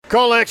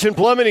Call Action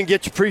Plumbing and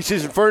get your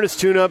preseason furnace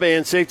tune-up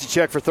and safety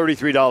check for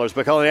 $33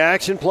 by calling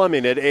Action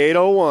Plumbing at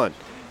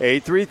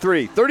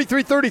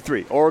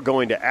 801-833-3333 or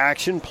going to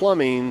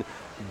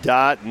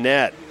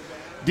actionplumbing.net.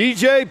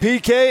 DJ,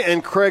 PK,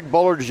 and Craig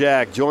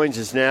Bolerjack joins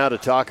us now to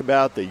talk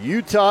about the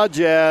Utah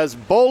Jazz.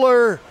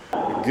 Bowler,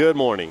 good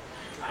morning.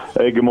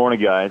 Hey, good morning,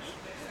 guys.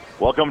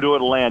 Welcome to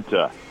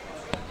Atlanta.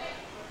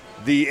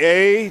 The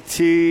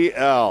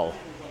ATL.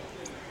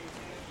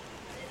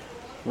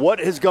 What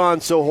has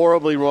gone so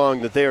horribly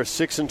wrong that they are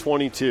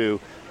 6-22,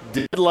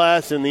 dead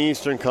last in the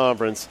Eastern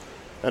Conference,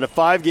 and a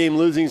 5-game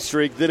losing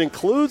streak that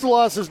includes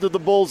losses to the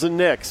Bulls and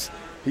Knicks,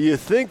 who you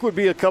think would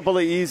be a couple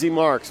of easy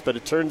marks, but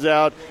it turns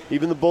out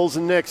even the Bulls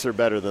and Knicks are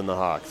better than the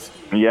Hawks.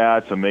 Yeah,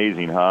 it's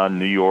amazing, huh?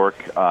 New York,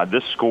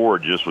 this score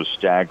just was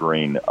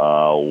staggering,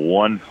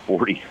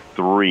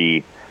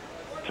 143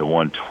 to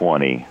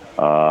 120.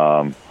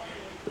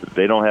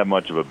 They don't have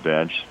much of a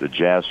bench. The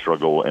Jazz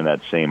struggle in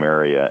that same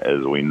area,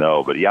 as we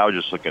know. But, yeah, I was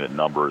just looking at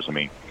numbers. I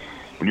mean,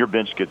 when your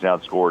bench gets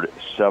outscored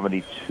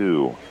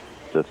 72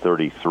 to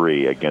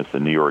 33 against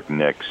the New York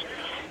Knicks,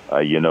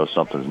 you know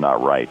something's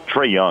not right.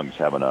 Trae Young's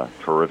having a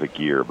terrific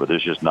year, but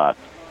there's just not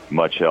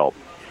much help.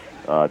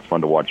 It's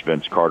fun to watch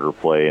Vince Carter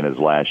play in his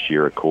last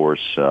year, of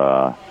course.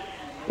 The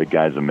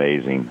guy's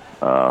amazing.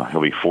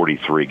 He'll be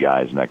 43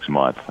 guys next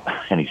month,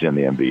 and he's in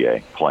the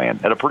NBA playing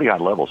at a pretty high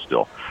level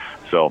still.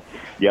 So,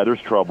 yeah, there's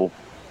trouble.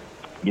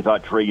 You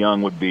thought Trae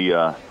Young would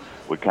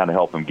kind of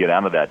help him get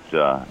out of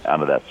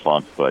that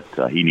funk, but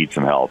he needs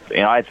some help.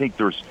 And I think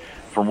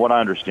from what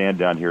I understand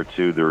down here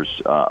too,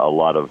 there's a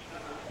lot of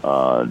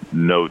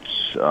notes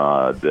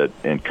that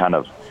and kind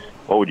of,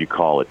 what would you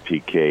call it,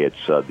 PK?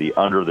 It's the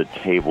under the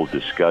table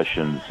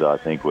discussions, I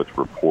think, with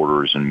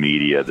reporters and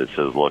media that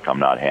says, "Look, I'm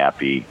not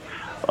happy.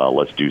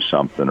 Let's do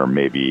something," or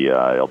maybe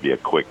it'll be a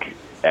quick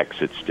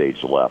exit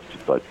stage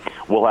left. But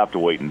we'll have to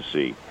wait and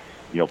see.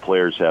 You know,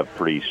 players have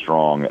pretty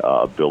strong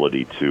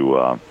ability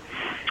to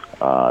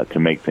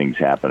make things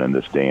happen in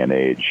this day and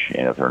age.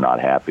 And if they're not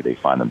happy, they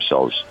find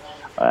themselves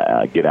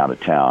get out of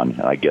town.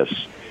 And I guess,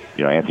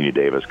 you know, Anthony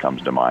Davis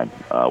comes to mind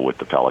with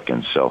the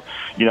Pelicans. So,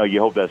 you know, you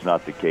hope that's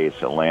not the case.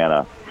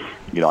 Atlanta,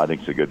 you know, I think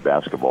it's a good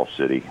basketball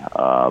city,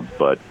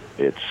 but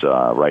it's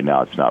right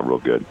now it's not real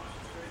good.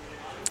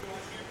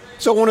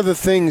 So one of the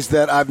things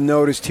that I've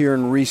noticed here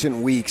in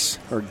recent weeks,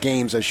 or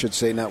games, I should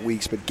say, not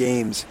weeks, but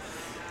games,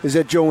 is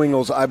that Joe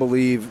Ingles, I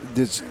believe,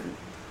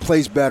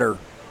 plays better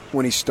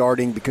when he's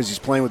starting because he's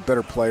playing with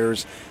better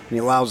players, and he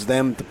allows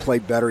them to play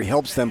better. He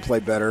helps them play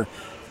better,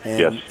 and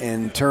yes.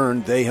 In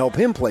turn, they help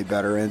him play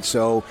better. And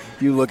so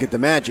you look at the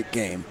Magic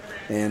game,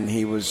 and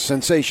he was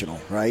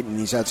sensational, right? And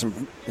he's had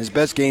his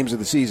best games of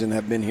the season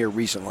have been here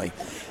recently,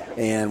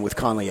 and with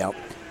Conley out.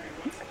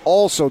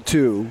 Also,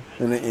 too,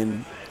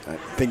 and I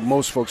think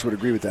most folks would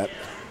agree with that.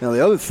 Now,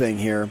 the other thing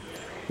here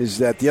is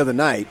that the other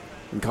night,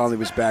 and Conley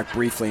was back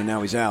briefly, and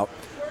now he's out,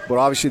 but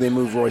obviously they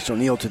moved Royce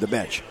O'Neal to the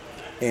bench.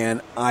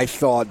 And I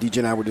thought, DJ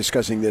and I were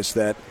discussing this,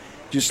 that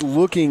just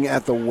looking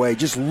at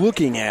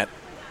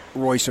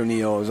Royce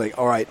O'Neal, I was like,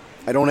 all right,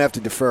 I don't have to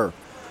defer.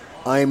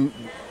 I'm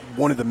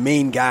one of the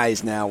main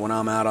guys now when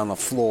I'm out on the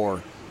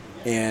floor.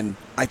 And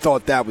I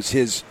thought that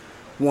was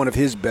one of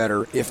his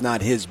better, if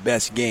not his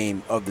best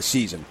game of the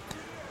season.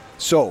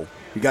 So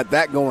we got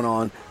that going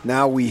on.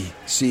 Now we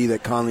see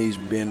that Conley's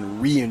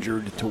been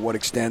re-injured. To what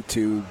extent,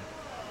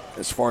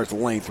 as far as the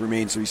length,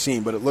 remains to be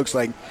seen. But it looks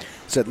like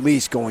it's at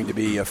least going to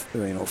be a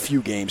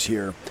few games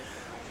here.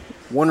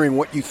 Wondering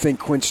what you think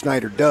Quinn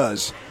Snyder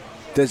does.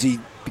 Does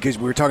he, because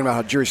we were talking about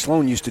how Jerry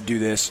Sloan used to do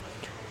this,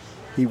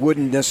 he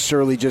wouldn't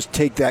necessarily just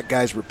take that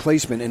guy's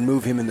replacement and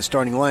move him in the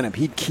starting lineup.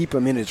 He'd keep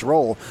him in his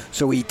role,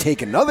 so he'd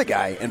take another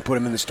guy and put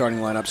him in the starting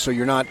lineup, so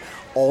you're not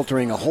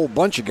altering a whole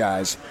bunch of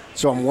guys.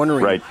 So I'm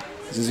wondering, right.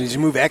 Does he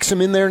move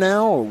Exum in there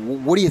now, or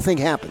what do you think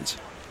happens?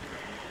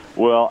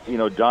 Well, you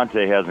know,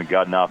 Dante hasn't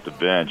gotten off the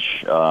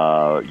bench,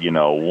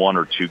 one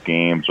or two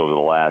games over the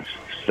last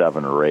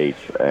 7 or 8,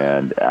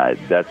 and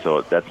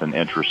that's an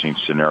interesting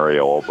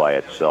scenario all by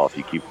itself.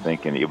 You keep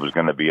thinking it was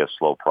going to be a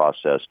slow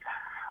process,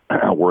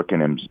 working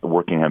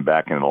him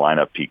back in the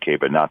lineup, PK,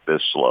 but not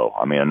this slow.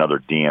 I mean, another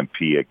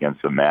DMP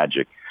against the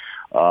Magic.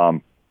 I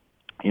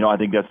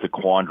think that's the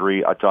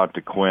quandary. I talked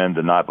to Quinn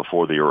the night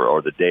before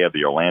the day of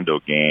the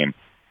Orlando game,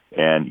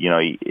 and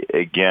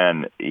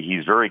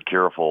he's very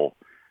careful.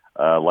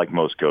 Like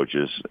most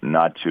coaches,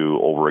 not to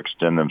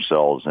overextend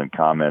themselves in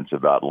comments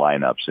about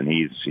lineups. And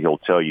he'll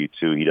tell you,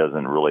 too, he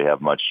doesn't really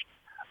have much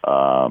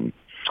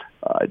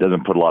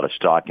doesn't put a lot of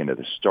stock into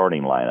the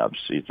starting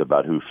lineups. It's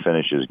about who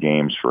finishes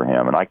games for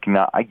him. And I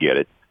get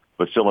it.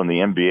 But still, in the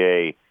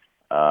NBA,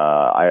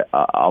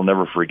 I'll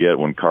never forget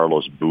when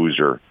Carlos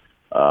Boozer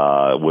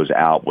was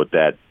out with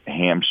that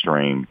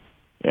hamstring.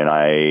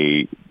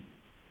 And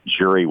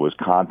Jerry was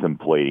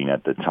contemplating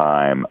at the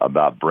time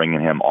about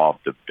bringing him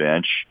off the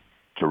bench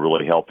to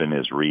really help in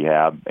his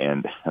rehab.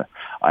 And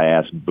I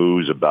asked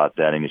Booz about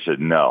that, and he said,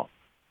 no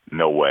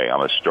way,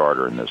 I'm a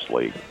starter in this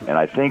league. And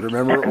I think that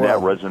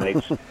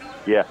resonates.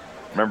 Yeah,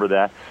 remember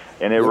that?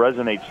 And it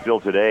resonates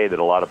still today that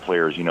a lot of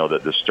players,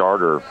 that the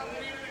starter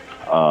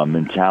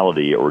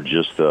mentality, or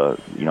just to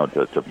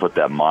put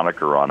that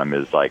moniker on him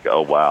is like,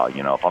 oh wow,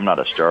 if I'm not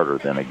a starter,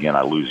 then again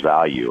I lose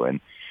value. And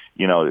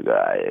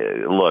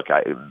look,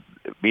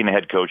 being a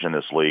head coach in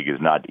this league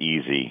is not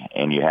easy,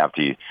 and you have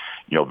to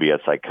be a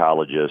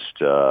psychologist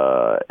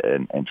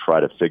and try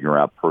to figure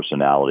out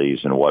personalities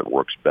and what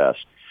works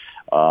best.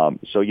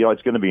 So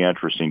it's going to be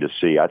interesting to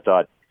see. I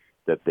thought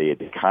that they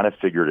had kind of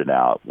figured it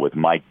out. With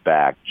Mike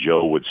back,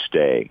 Joe would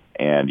stay,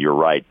 and you're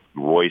right,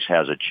 Royce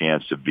has a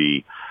chance to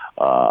be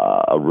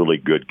a really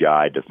good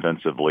guy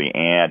defensively,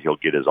 and he'll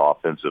get his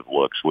offensive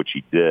looks, which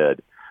he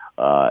did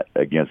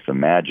against the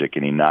Magic,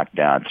 and he knocked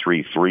down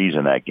 3 threes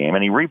in that game,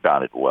 and he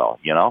rebounded well,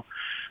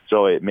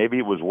 So maybe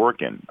it was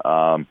working.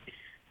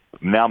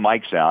 Now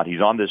Mike's out.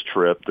 He's on this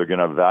trip. They're going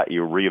to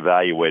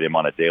reevaluate him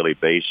on a daily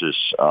basis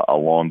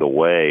along the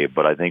way,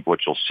 but I think what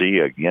you'll see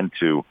again,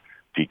 too,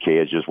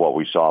 PK, is just what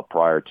we saw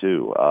prior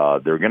to.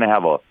 They're going to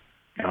have a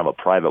kind of a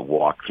private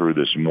walkthrough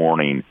this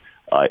morning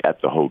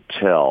at the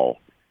hotel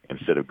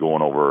instead of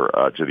going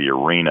over to the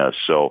arena.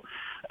 So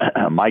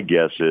my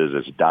guess is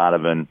it's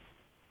Donovan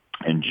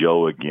and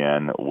Joe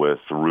again with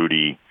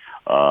Rudy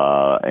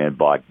and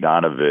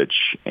Bogdanovich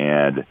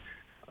and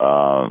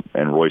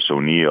Royce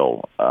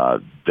O'Neal.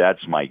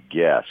 That's my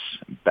guess,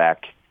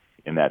 back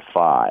in that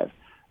 5.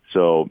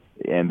 So,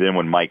 and then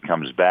when Mike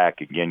comes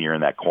back, again, you're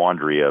in that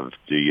quandary of,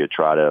 do you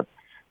try to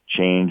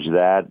change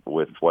that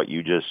with what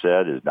you just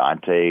said? Is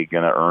Dante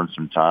going to earn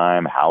some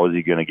time? How is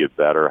he going to get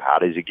better? How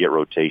does he get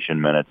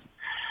rotation minutes?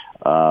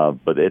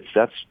 But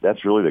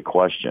that's really the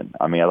question.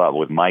 I mean, I thought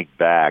with Mike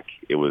back,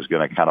 it was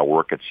going to kind of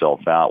work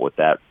itself out with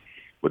that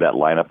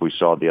lineup we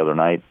saw the other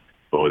night.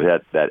 But with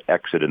that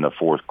exit in the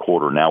fourth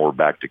quarter, now we're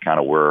back to kind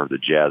of where the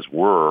Jazz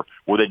were,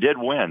 where they did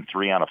win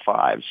 3 out of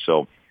 5.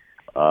 So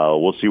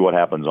we'll see what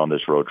happens on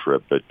this road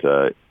trip. But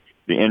the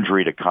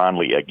injury to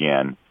Conley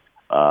again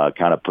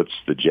kind of puts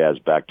the Jazz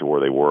back to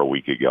where they were a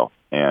week ago.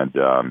 And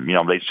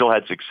they still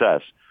had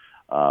success,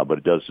 but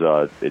it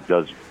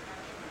does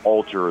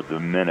alter the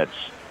minutes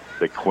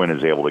that Quinn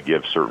is able to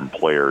give certain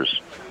players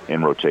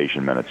in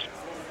rotation minutes.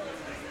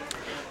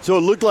 So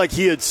it looked like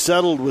he had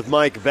settled with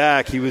Mike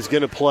back. He was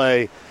going to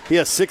play. He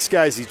has 6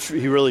 guys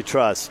he really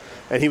trusts,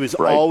 and he was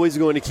always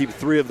going to keep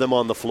 3 of them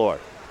on the floor,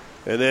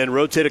 and then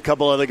rotate a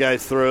couple other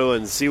guys through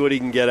and see what he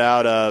can get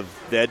out of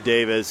Ed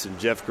Davis and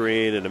Jeff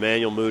Green and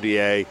Emmanuel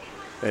Mudiay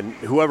and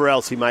whoever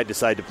else he might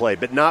decide to play,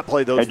 but not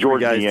play those and 3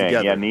 guys Niang.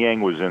 together. Yeah,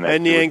 Niang was in that.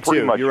 And Niang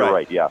too. You're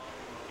right.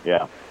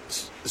 Yeah.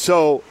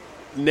 So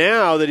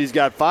now that he's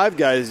got 5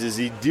 guys, does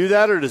he do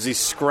that, or does he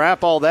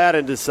scrap all that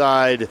and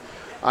decide,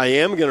 I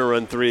am going to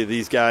run 3 of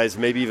these guys,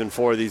 maybe even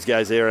 4 of these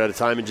guys there at a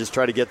time, and just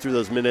try to get through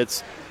those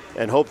minutes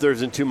and hope there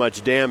isn't too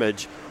much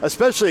damage,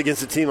 especially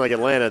against a team like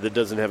Atlanta that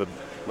doesn't have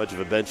much of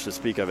a bench to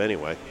speak of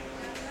anyway?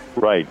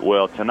 Right.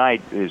 Well,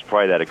 tonight is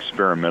probably that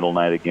experimental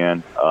night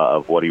again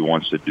of what he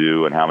wants to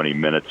do and how many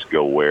minutes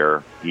go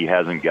where. He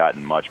hasn't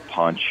gotten much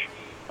punch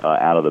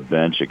out of the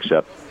bench,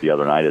 except the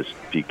other night, as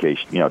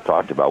PK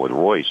talked about with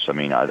Royce. I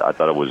mean, I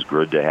thought it was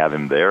good to have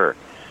him there.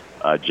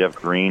 Jeff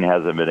Green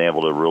hasn't been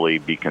able to really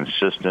be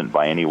consistent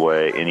by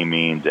any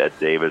means. Ed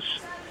Davis,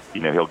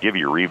 he'll give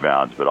you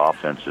rebounds, but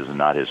offense is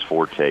not his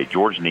forte.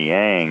 George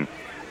Niang,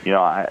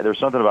 there's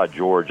something about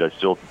George. I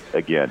still,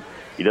 again,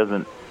 you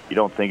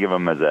don't think of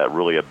him as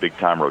really a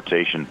big-time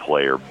rotation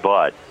player,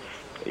 but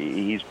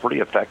he's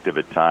pretty effective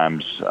at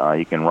times.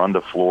 He can run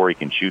the floor, he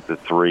can shoot the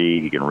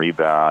 3, he can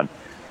rebound.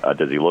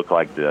 Does he look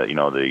like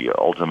the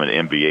ultimate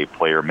NBA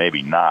player?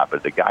 Maybe not,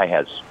 but the guy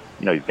has,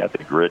 he's got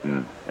the grit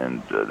and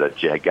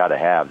that you got to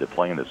have to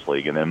play in this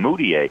league. And then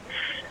Mudiay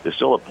is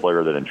still a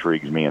player that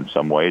intrigues me in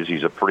some ways.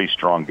 He's a pretty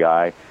strong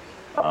guy.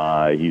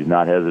 He's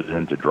not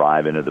hesitant to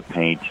drive into the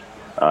paint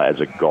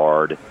as a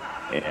guard.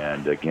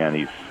 And again,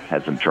 he's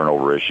had some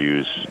turnover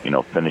issues,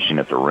 finishing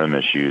at the rim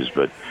issues.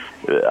 But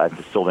I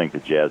still think the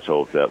Jazz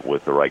hope that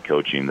with the right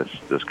coaching,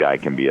 this guy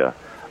can be a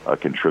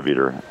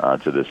contributor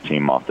to this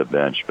team off the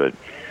bench. But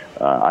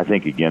I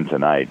think, again,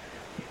 tonight,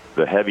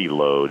 the heavy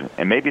load,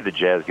 and maybe the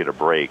Jazz get a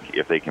break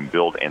if they can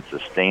build and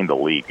sustain the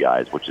lead,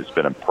 guys, which has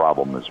been a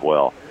problem as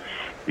well,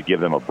 to give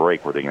them a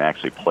break where they can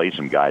actually play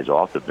some guys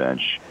off the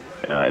bench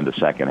in the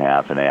second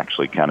half and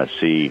actually kind of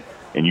see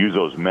and use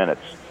those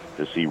minutes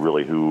to see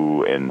really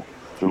who's going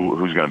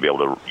to be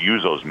able to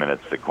use those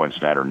minutes that Quinn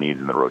Snyder needs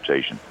in the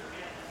rotation.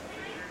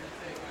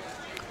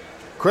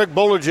 Craig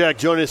Bolerjack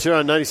joining us here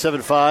on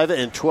 97.5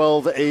 and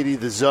 1280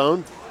 The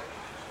Zone.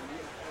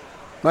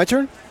 My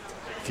turn?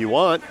 If you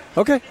want.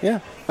 Okay, yeah.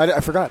 I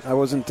forgot. I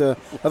wasn't. I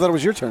thought it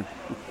was your turn.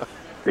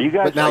 Are you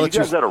guys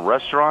at a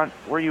restaurant?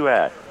 Where are you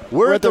at?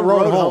 We're at the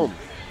Road Home.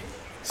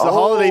 It's the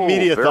Holiday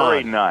Media-thon.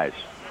 Very nice.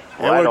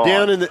 And we're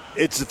down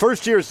it's the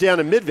first year it's down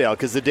in Midvale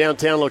because the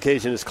downtown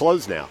location is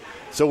closed now.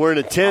 So we're in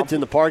a tent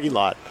in the parking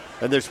lot,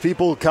 and there's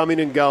people coming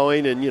and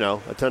going and,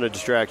 a ton of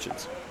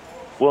distractions.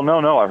 Well,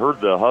 no. I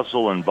heard the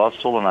hustle and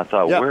bustle, and I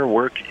thought,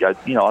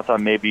 I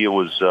thought maybe it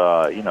was,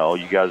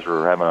 you guys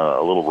were having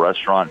a little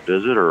restaurant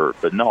visit,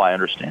 but no, I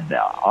understand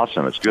now.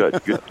 Awesome. It's good.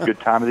 Good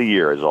time of the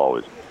year, as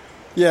always.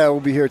 Yeah,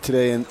 we'll be here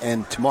today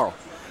and tomorrow.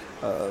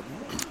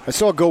 I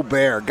saw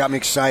Gobert. Got me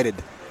excited.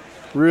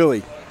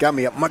 Really got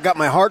me up. Got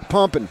my heart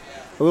pumping.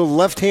 A little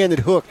left-handed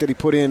hook that he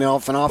put in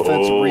off an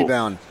offensive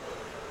rebound.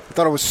 I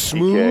thought it was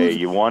smooth. Okay,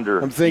 you wonder.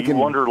 I'm thinking,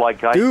 you wonder,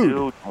 like I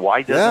do,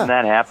 why doesn't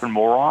that happen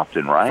more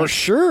often, right? For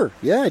sure.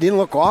 Yeah, he didn't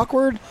look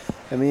awkward.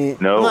 I mean,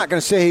 no. I'm not going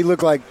to say he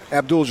looked like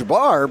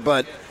Abdul-Jabbar,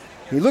 but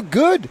he looked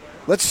good.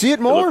 Let's see it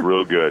more. It looked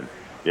real good.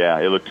 Yeah,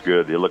 it looked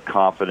good. It looked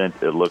confident.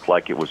 It looked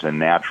like it was a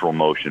natural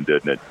motion,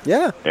 didn't it?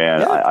 Yeah.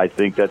 And I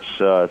think that's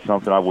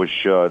something I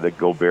wish that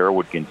Gobert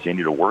would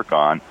continue to work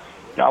on.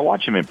 I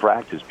watch him in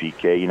practice,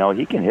 PK.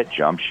 He can hit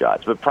jump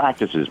shots, but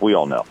practices, we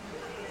all know.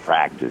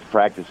 Practice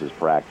is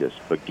practice,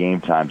 but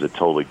game time's a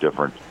totally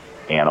different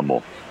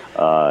animal.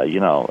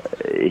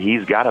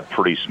 He's got a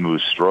pretty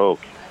smooth stroke,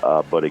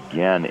 but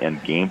again, in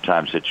game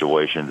time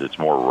situations, it's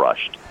more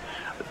rushed.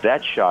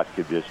 That shot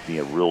could just be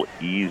a real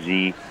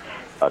easy,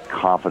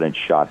 confident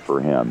shot for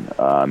him.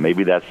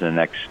 Maybe that's the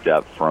next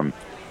step from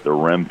the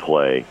rim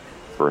play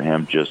for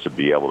him, just to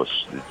be able to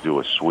do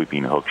a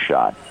sweeping hook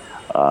shot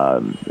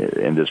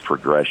in this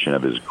progression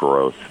of his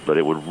growth. But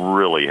it would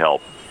really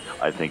help,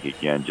 I think,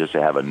 again, just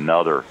to have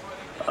another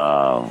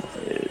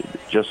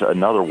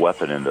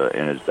weapon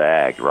in his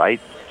bag,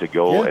 right? To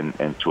go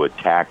and to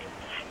attack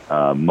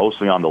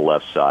mostly on the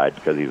left side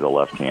because he's a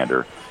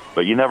left-hander.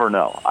 But you never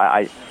know.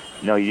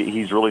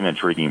 He's really an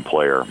intriguing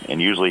player, and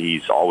usually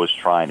he's always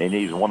trying, and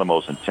he's one of the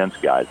most intense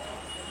guys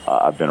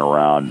I've been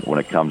around when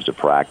it comes to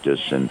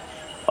practice and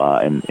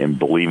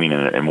believing in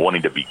it and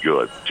wanting to be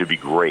good, to be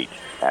great,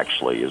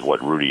 actually, is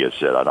what Rudy has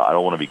said. I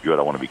don't want to be good,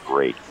 I want to be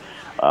great.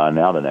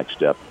 Now the next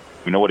step,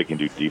 we know what he can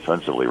do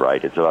defensively,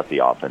 right? It's about the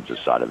offensive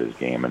side of his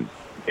game, and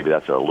maybe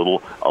that's a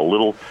little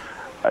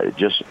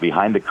just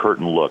behind the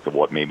curtain look of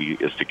what maybe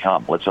is to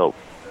come. Let's hope.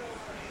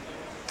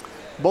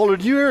 Boler,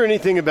 do you hear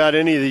anything about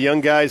any of the young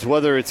guys,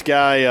 whether it's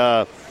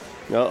guy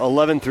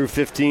 11 through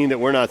 15 that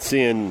we're not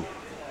seeing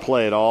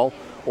play at all,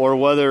 or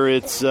whether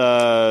it's some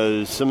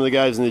of the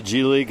guys in the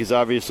G League, because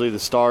obviously the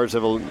Stars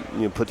have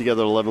put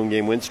together an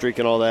 11-game win streak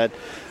and all that.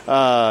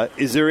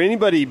 Is there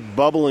anybody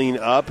bubbling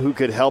up who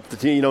could help the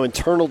team?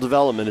 Internal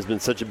development has been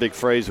such a big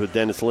phrase with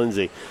Dennis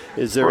Lindsay.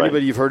 Is there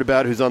anybody you've heard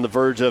about who's on the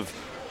verge of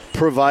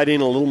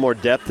providing a little more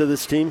depth to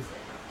this team?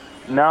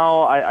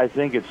 No, I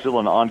think it's still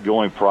an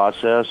ongoing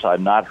process. I've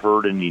not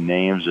heard any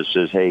names that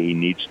says, hey, he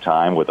needs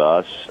time with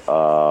us.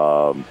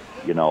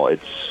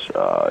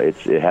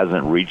 It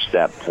hasn't reached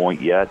that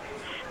point yet.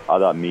 I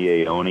thought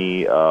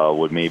Miaoni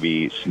would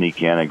maybe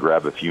sneak in and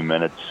grab a few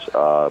minutes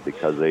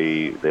because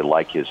they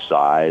like his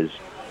size.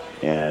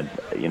 And,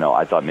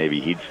 I thought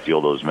maybe he'd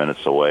steal those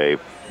minutes away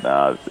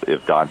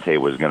if Dante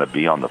was going to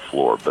be on the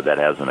floor, but that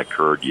hasn't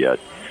occurred yet.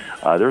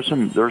 There's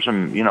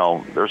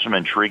some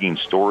intriguing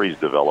stories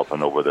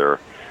developing over there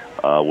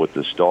with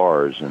the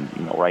Stars,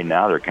 and right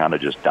now they're kind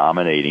of just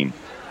dominating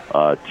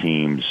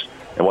teams.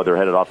 And they're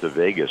headed off to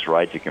Vegas,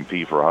 right, to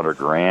compete for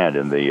 $100,000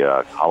 in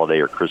the holiday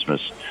or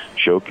Christmas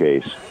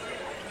showcase.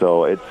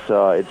 So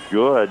it's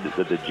good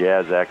that the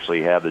Jazz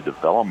actually have the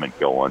development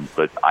going,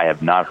 but I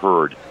have not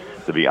heard,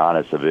 to be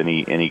honest, of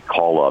any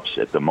call-ups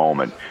at the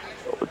moment.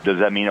 Does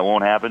that mean it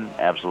won't happen?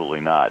 Absolutely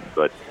not.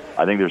 But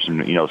I think there's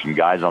some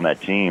guys on that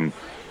team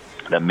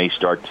that may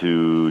start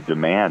to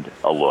demand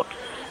a look,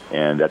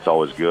 and that's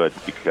always good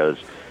because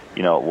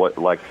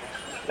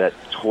that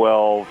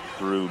 12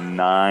 through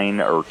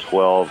 9 or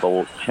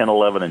 12, 10,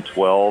 11, and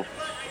 12.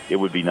 It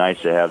would be nice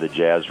to have the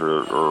Jazz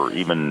or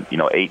even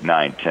 8,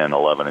 9, 10,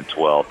 11, and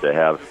 12 to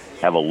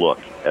have a look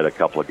at a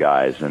couple of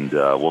guys, and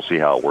we'll see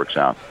how it works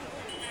out.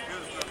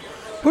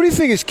 Who do you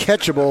think is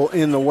catchable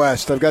in the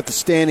West? I've got the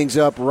standings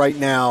up right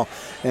now,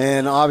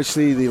 and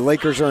obviously the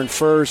Lakers are in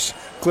first,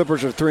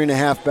 Clippers are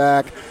 3.5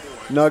 back,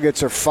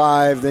 Nuggets are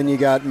 5, then you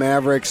got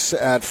Mavericks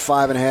at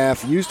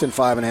 5.5, Houston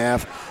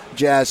 5.5,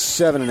 Jazz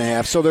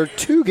 7.5. So they're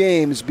 2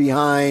 games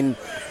behind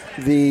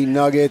the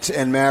Nuggets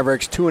and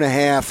Mavericks,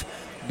 2.5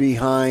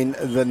 behind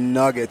the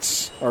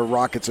Nuggets, or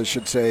Rockets, I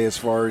should say, as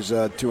far as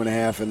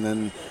 2.5, and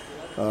then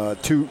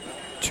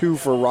two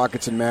for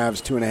Rockets and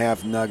Mavs,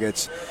 2.5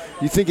 Nuggets.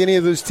 You think any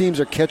of those teams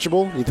are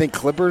catchable? You think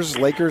Clippers,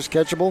 Lakers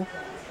catchable?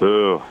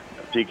 Ooh,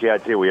 PK, I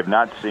tell you, we have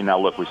not seen. Now,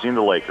 look, we've seen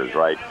the Lakers,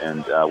 right?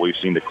 And we've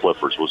seen the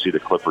Clippers. We'll see the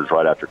Clippers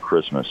right after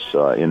Christmas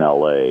in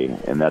L.A.,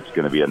 and that's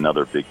going to be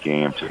another big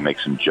game to make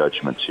some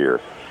judgments here.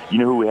 You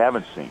know who we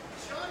haven't seen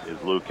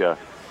is Luka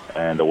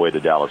and the way the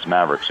Dallas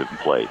Mavericks have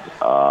played,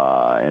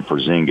 and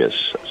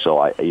Porzingis. So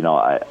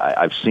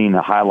I've seen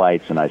the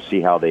highlights, and I see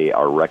how they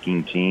are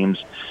wrecking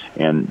teams.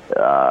 And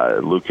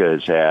Luka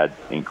has had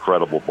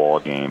incredible ball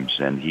games,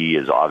 and he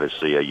is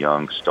obviously a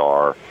young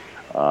star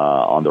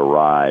on the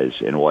rise.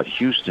 And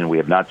Houston, we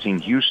have not seen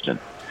Houston,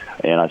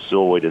 and I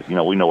still wait.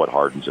 We know what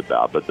Harden's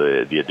about, but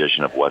the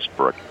addition of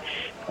Westbrook,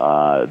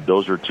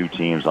 those are 2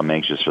 teams I'm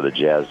anxious for the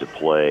Jazz to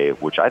play,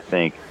 which I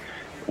think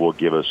will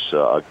give us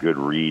a good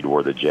read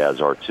where the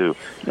Jazz are too.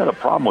 The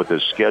problem with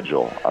this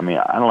schedule, I mean,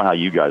 I don't know how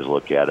you guys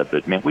look at it,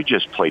 but man, we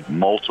just played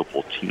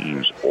multiple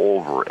teams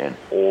over and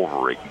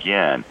over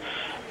again.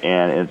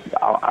 And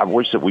I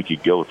wish that we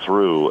could go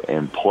through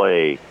and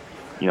play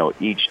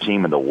each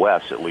team in the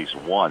West at least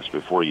once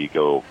before you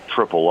go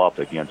triple up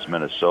against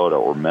Minnesota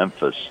or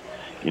Memphis.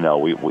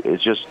 It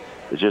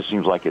just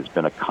seems like it's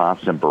been a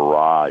constant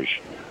barrage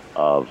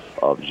of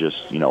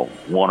just,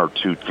 one or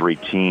two, three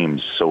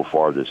teams so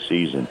far this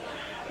season.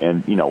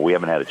 And, we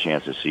haven't had a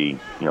chance to see,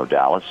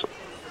 Dallas,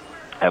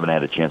 haven't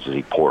had a chance to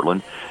see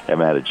Portland,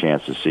 haven't had a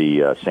chance to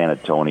see San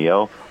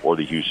Antonio or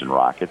the Houston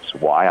Rockets.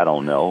 Why, I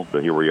don't know,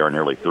 but here we are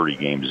nearly 30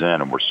 games in,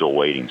 and we're still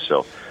waiting.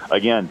 So,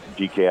 again,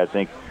 DK, I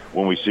think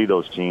when we see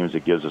those teams,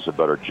 it gives us a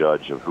better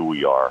judge of who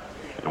we are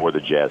and where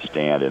the Jazz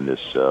stand in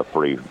this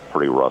pretty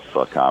rough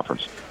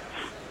conference.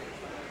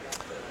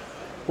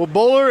 Well,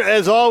 Bowler,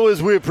 as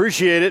always, we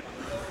appreciate it.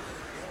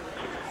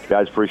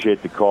 Guys,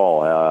 appreciate the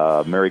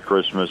call. Merry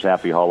Christmas,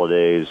 Happy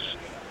Holidays,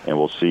 and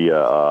we'll see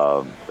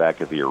you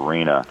back at the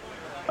arena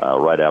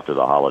right after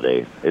the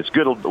holiday. It's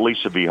good at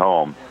least to be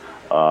home,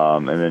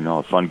 and then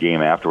a fun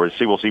game afterwards.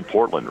 We'll see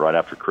Portland right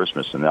after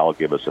Christmas, and that'll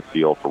give us a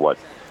feel for what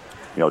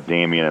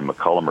Damian and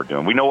McCollum are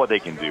doing. We know what they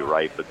can do,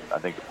 right? But I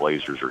think the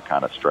Blazers are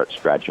kind of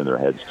scratching their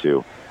heads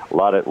too. A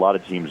lot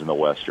of teams in the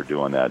West are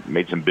doing that.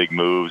 Made some big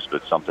moves,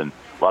 but a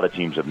lot of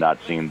teams have not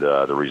seen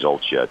the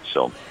results yet.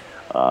 So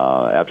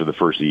after the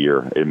first of the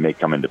year, it may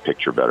come into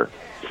picture better.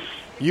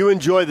 You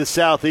enjoy the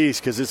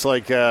Southeast because it's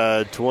like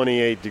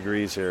 28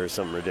 degrees here or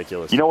something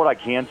ridiculous. You know what I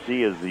can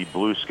see is the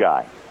blue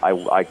sky. I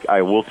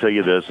will tell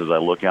you this, as I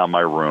look out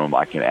my room,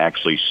 I can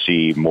actually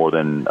see more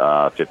than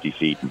 50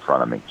 feet in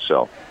front of me.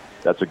 So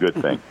that's a good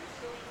thing.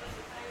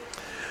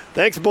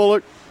 Thanks,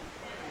 Bullard.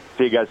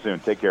 See you guys soon.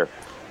 Take care.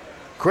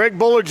 Craig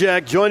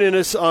Bolerjack joining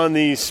us on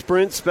the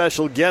Sprint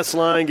special guest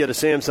line. Get a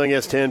Samsung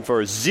S10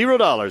 for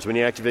 $0 when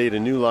you activate a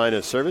new line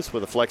of service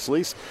with a flex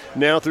lease.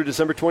 Now through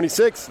December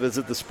 26th,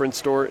 visit the Sprint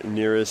store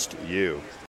nearest you.